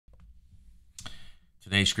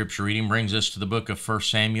Today's scripture reading brings us to the book of 1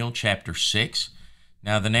 Samuel, chapter 6.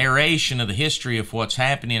 Now, the narration of the history of what's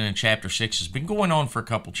happening in chapter 6 has been going on for a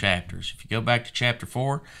couple chapters. If you go back to chapter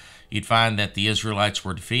 4, you'd find that the Israelites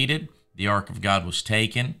were defeated. The ark of God was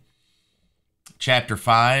taken. Chapter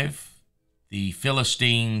 5, the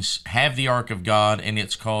Philistines have the ark of God, and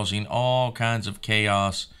it's causing all kinds of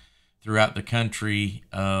chaos throughout the country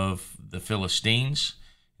of the Philistines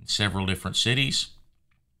in several different cities.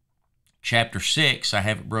 Chapter 6, I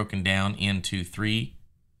have it broken down into 3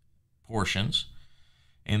 portions.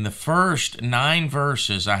 In the first 9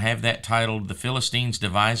 verses, I have that titled, "The Philistines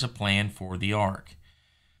Devise a Plan for the Ark."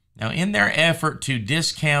 Now, in their effort to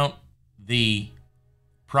discount the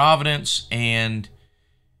providence and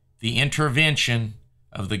the intervention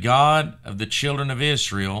of the God of the children of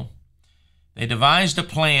Israel, they devised a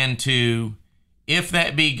plan to, if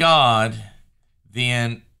that be God,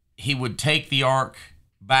 then he would take the ark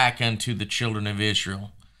back unto the children of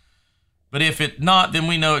Israel. But if it not, then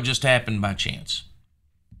we know it just happened by chance.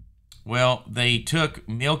 Well, they took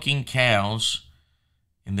milking cows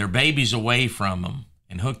and their babies away from them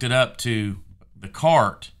and hooked it up to the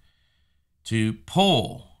cart to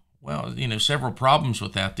pull. Well, several problems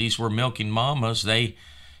with that. These were milking mamas. They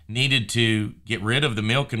needed to get rid of the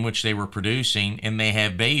milk in which they were producing, and they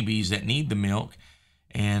have babies that need the milk,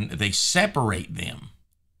 and they separate them.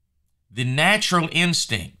 The natural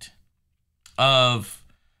instinct of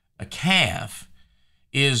a calf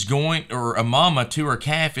is or a mama to her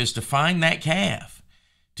calf is to find that calf,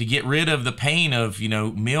 to get rid of the pain of,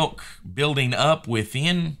 milk building up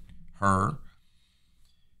within her,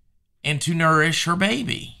 and to nourish her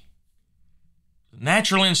baby. The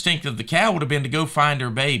natural instinct of the cow would have been to go find her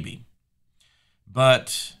baby.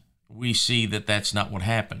 But we see that that's not what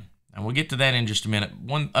happened. And we'll get to that in just a minute.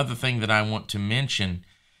 One other thing that I want to mention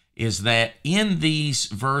is that in these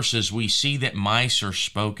verses we see that mice are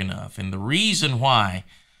spoken of. And the reason why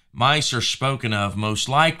mice are spoken of, most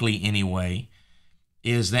likely anyway,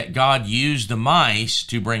 is that God used the mice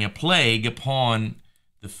to bring a plague upon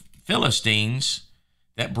the Philistines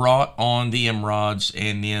that brought on the emerods,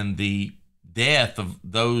 and then the death of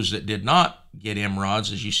those that did not get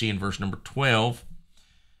emerods, as you see in verse number 12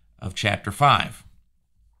 of chapter 5.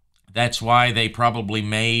 That's why they probably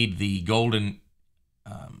made the golden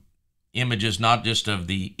images not just of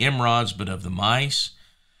the emerods, but of the mice,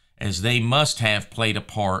 as they must have played a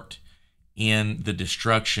part in the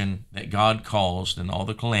destruction that God caused and all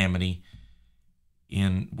the calamity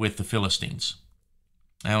with the Philistines.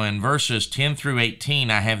 Now, in verses 10 through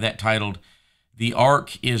 18, I have that titled, "The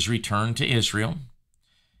Ark is Returned to Israel."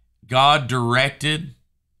 God directed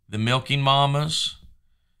the milking mamas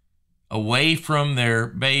away from their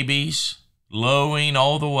babies, lowing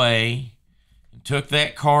all the way, and took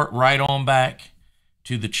that cart right on back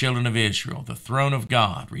to the children of Israel. The throne of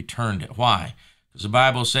God returned it. Why? Because the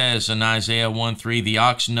Bible says in Isaiah 1:3, "The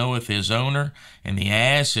ox knoweth his owner, and the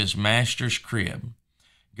ass his master's crib."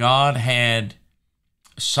 God had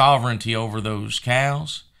sovereignty over those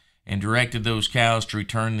cows and directed those cows to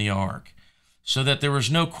return the ark, so that there was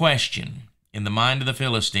no question in the mind of the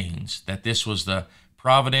Philistines that this was the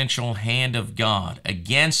providential hand of God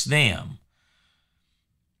against them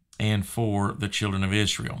and for the children of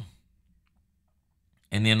Israel.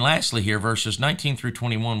 And then lastly here, verses 19 through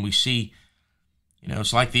 21, we see,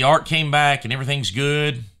 it's like the ark came back and everything's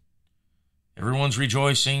good. Everyone's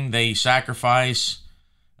rejoicing. They sacrifice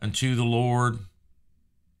unto the Lord.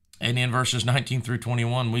 And in verses 19 through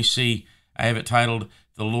 21, we see, I have it titled,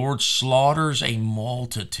 "The Lord slaughters a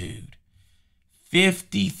multitude."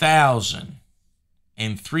 50,000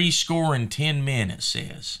 and 70 men, it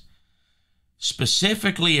says,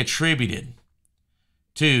 specifically attributed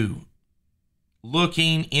to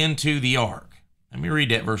looking into the ark. Let me read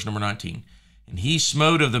that, verse number 19. "And he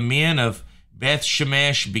smote of the men of Beth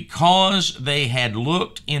Shemesh because they had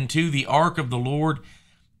looked into the ark of the Lord.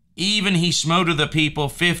 Even he smote of the people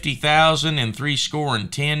 50,000 and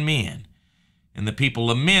 70 men. And the people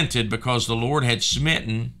lamented because the Lord had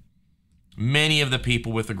smitten many of the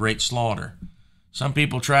people with a great slaughter." Some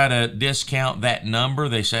people try to discount that number.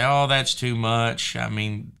 They say, "Oh, that's too much.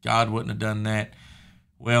 God wouldn't have done that."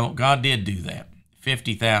 Well, God did do that.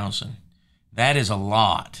 50,000. That is a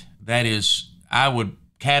lot. I would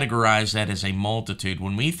categorize that as a multitude.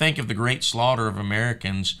 When we think of the great slaughter of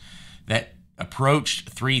Americans that approached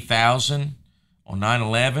 3,000 on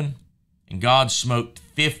 9/11, and God smote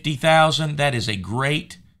 50,000, that is a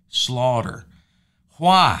great slaughter.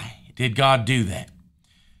 Why did God do that?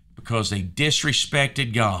 Because they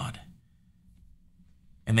disrespected God,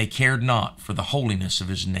 and they cared not for the holiness of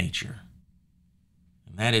his nature.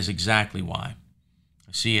 And that is exactly why.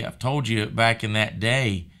 See, I've told you back in that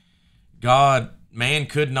day, man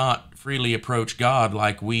could not freely approach God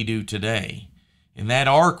like we do today. And that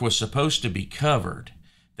ark was supposed to be covered.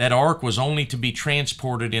 That ark was only to be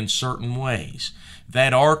transported in certain ways.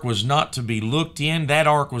 That ark was not to be looked in. That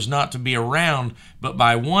ark was not to be around, but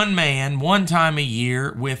by one man, one time a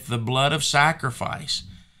year, with the blood of sacrifice.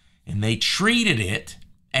 And they treated it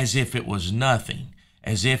as if it was nothing,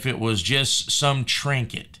 as if it was just some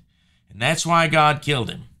trinket. And that's why God killed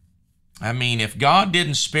him. I mean, if God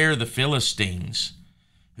didn't spare the Philistines,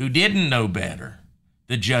 who didn't know better,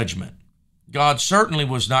 the judgment, God certainly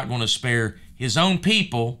was not going to spare his own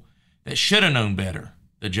people that should have known better,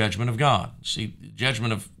 the judgment of God. See, the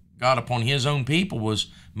judgment of God upon his own people was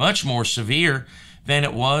much more severe than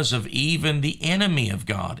it was of even the enemy of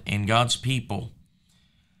God and God's people.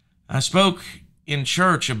 I spoke in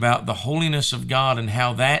church about the holiness of God and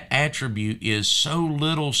how that attribute is so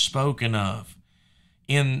little spoken of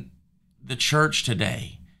in the church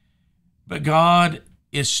today. But God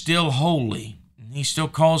is still holy. He still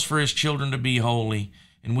calls for his children to be holy,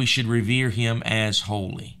 and we should revere him as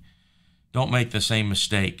holy. Don't make the same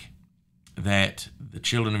mistake that the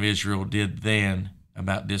children of Israel did then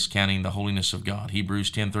about discounting the holiness of God.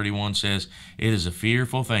 Hebrews 10:31 says, "It is a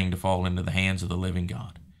fearful thing to fall into the hands of the living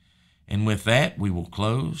God." And with that, we will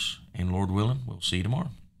close, and Lord willing, we'll see you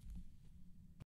tomorrow.